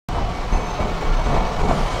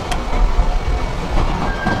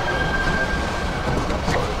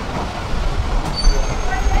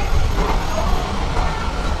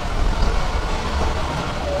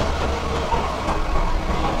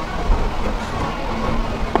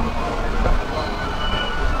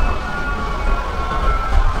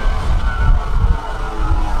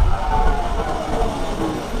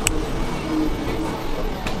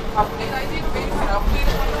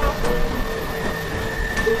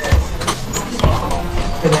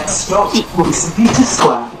next stop, St. Peter's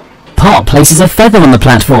Square. Pop places a feather on the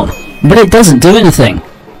platform, but it doesn't do anything.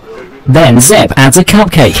 Then Zip adds a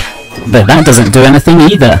cupcake, but that doesn't do anything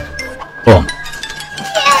either. Oh.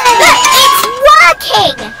 It's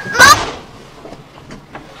working!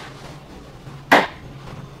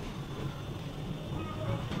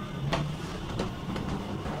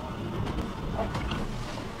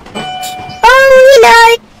 Oh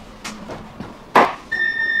no!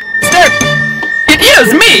 It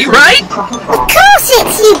is me, right? Of course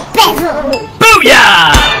it's you, Bevel!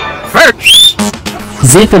 Booyah! First.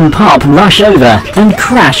 Zip and Pop rush over and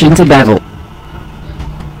crash into Bevel.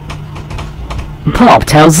 Pop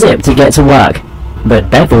tells Zip to get to work, but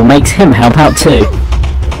Bevel makes him help out too.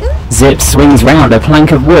 Zip swings round a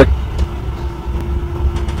plank of wood.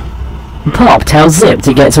 Pop tells Zip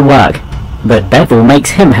to get to work, but Bevel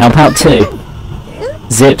makes him help out too.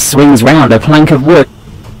 Zip swings round a plank of wood.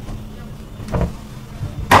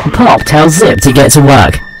 Pop tells Zip to get to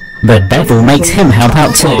work, but Bevel makes him help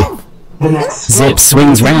out too. Zip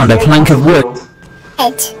swings round a plank of wood.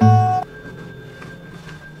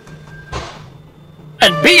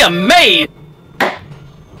 And be amazed!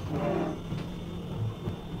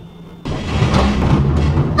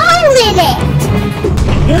 I'm in it!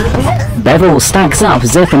 Bevel stacks up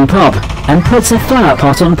Zip and Pop and puts a flower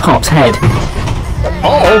pot on Pop's head.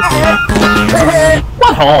 Oh!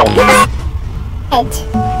 What hole? Head.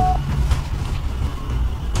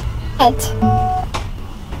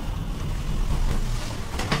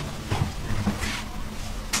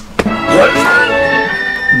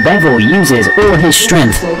 Bevel uses all his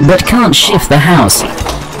strength, but can't shift the house.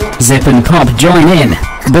 Zip and Pop join in,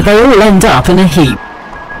 but they all end up in a heap.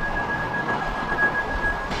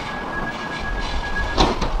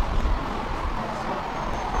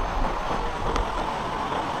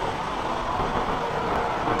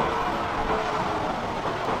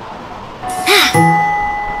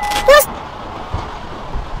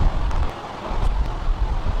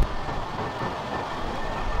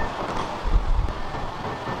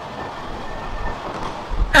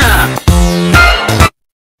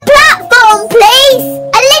 Platform, please!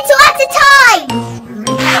 A little at a time!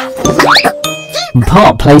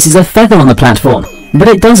 Pop places a feather on the platform, but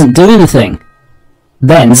it doesn't do anything.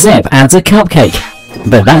 Then Zip adds a cupcake,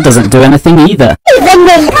 but that doesn't do anything either.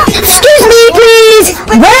 Excuse me, please!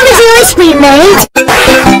 Where is the ice cream made?